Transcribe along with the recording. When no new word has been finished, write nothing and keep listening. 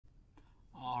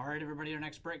All right, everybody, our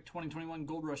next break, 2021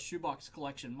 Gold Rush Shoebox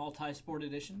Collection, Multi-Sport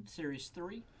Edition, Series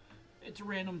 3. It's a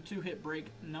random 2-hit break,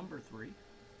 number 3.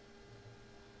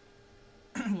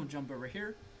 We'll jump over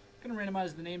here. Going to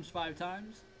randomize the names 5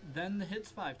 times, then the hits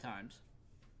 5 times.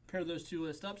 Pair those two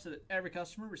lists up so that every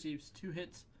customer receives 2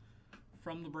 hits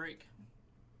from the break.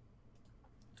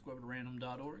 Let's go over to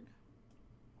random.org.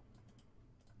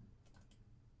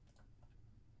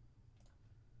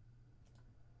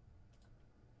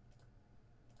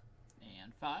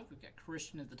 And 5, we've got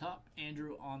Christian at the top,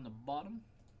 Andrew on the bottom.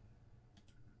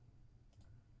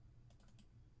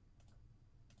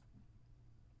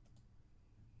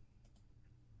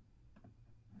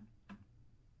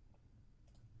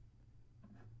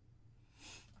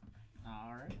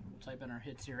 All right, we'll type in our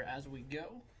hits here as we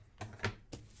go.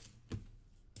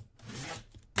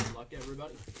 Good luck,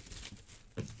 everybody.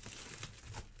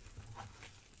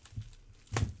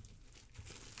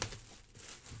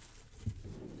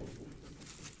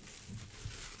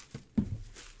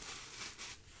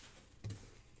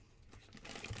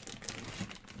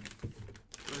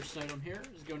 First item here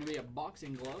is going to be a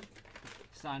boxing glove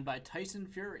signed by Tyson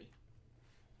Fury.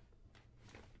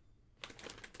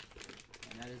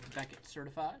 And that is Beckett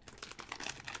certified.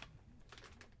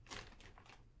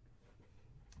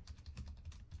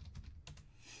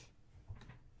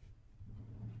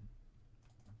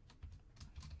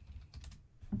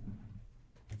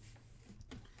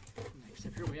 Next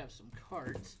up here we have some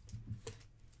cards.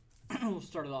 We'll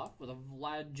start it off with a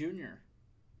Vlad Jr.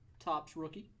 Topps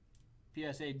rookie.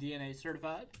 PSA DNA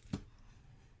certified.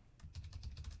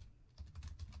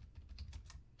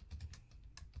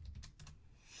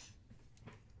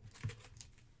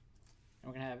 And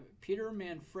we're going to have Peter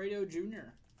Manfredo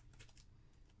Jr.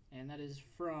 And that is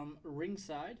from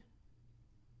Ringside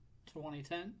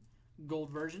 2010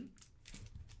 gold version.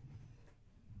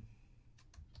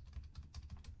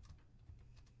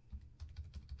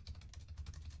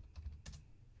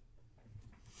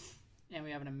 And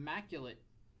we have an immaculate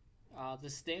the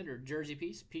standard jersey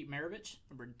piece, Pete Maravich,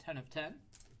 number 10 of 10.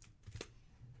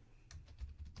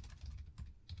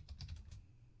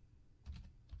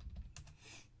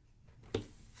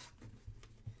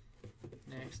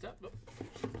 Next up,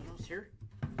 something else here.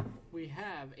 We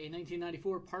have a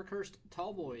 1994 Parkhurst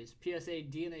Tallboys PSA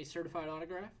DNA certified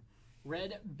autograph,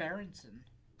 Red Berenson.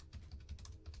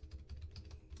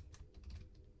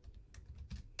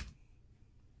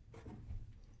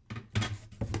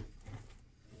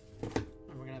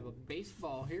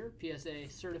 Baseball here, PSA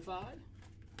certified.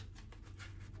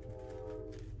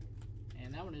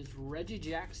 And that one is Reggie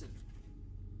Jackson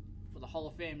with a Hall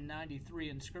of Fame 93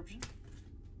 inscription.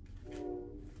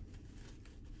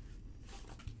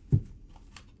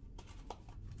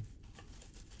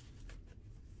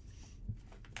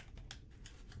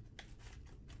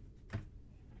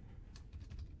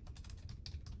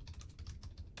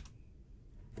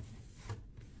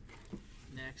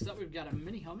 Next up, we've got a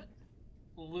mini helmet.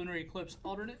 Lunar Eclipse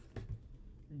alternate,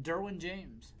 Derwin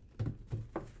James.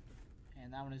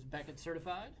 And that one is Beckett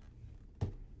certified.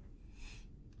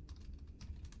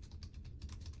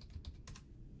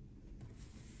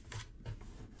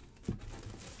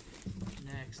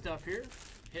 Next up here,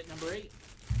 hit number 8,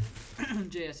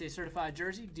 JSA certified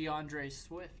jersey, DeAndre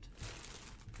Swift.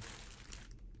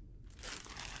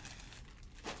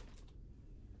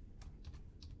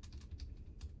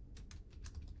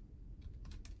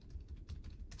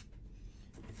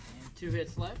 Two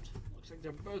hits left. Looks like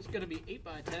they're both going to be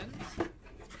 8x10s.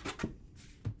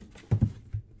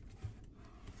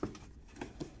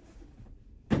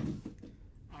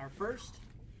 Our first,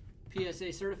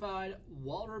 PSA certified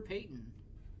Walter Payton.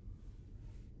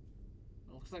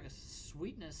 It looks like a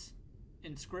sweetness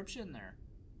inscription there.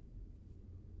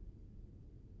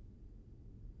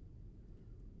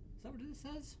 Is that what it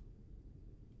says?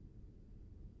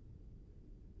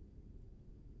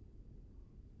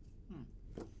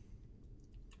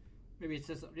 Maybe it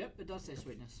says, yep, it does say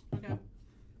sweetness. Okay.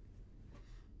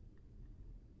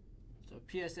 So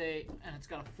PSA, and it's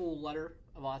got a full letter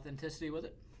of authenticity with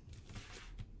it.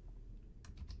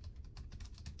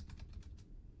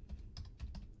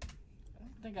 I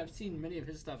don't think I've seen many of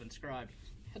his stuff inscribed.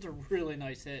 That's a really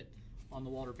nice hit on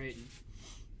the Walter Payton.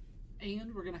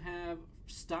 And we're going to have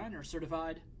Steiner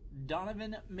certified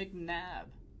Donovan McNabb,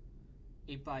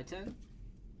 8x10.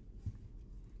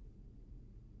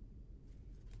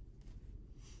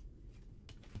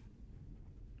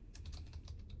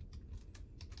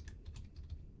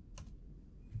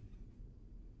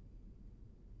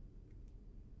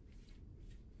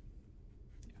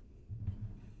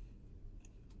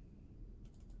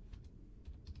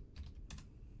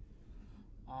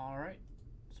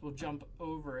 we'll jump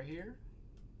over here.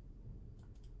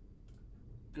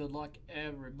 Good luck,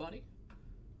 everybody.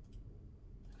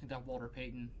 I think that Walter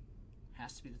Payton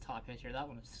has to be the top hit here. That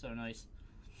one is so nice.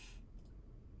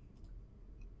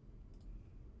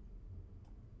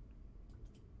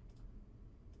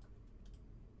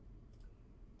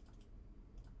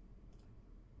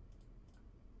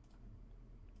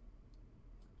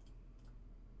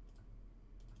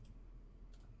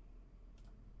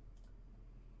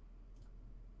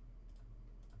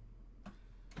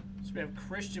 So we have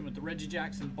Christian with the Reggie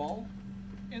Jackson ball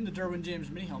and the Derwin James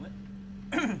mini helmet.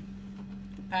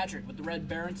 Patrick with the Red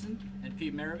Berenson and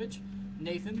Pete Maravich.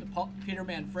 Nathan, the Peter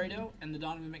Manfredo, and the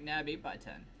Donovan McNabb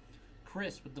 8x10.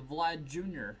 Chris with the Vlad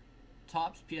Jr.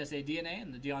 Topps PSA DNA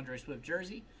and the DeAndre Swift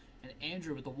jersey. And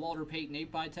Andrew with the Walter Payton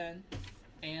 8x10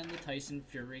 and the Tyson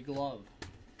Fury glove.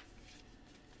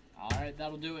 Alright,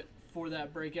 that'll do it for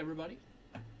that break, everybody.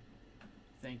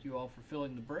 Thank you all for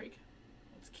filling the break.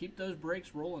 Let's keep those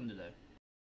breaks rolling today.